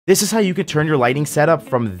This is how you could turn your lighting setup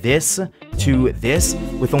from this to this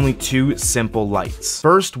with only 2 simple lights.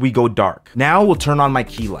 First, we go dark. Now we'll turn on my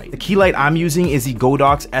key light. The key light I'm using is the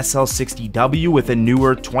Godox SL60W with a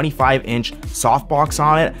newer 25-inch softbox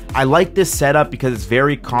on it. I like this setup because it's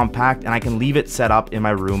very compact and I can leave it set up in my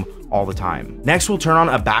room all the time. Next, we'll turn on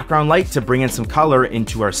a background light to bring in some color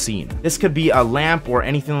into our scene. This could be a lamp or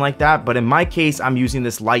anything like that, but in my case, I'm using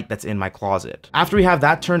this light that's in my closet. After we have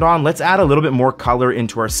that turned on, let's add a little bit more color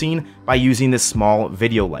into our scene by using this small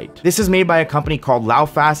video light. This is made by a company called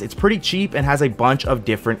Loudfast. It's pretty cheap and has a bunch of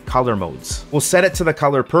different color modes. We'll set it to the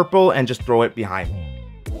color purple and just throw it behind me.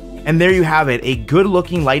 And there you have it, a good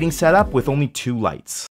looking lighting setup with only 2 lights.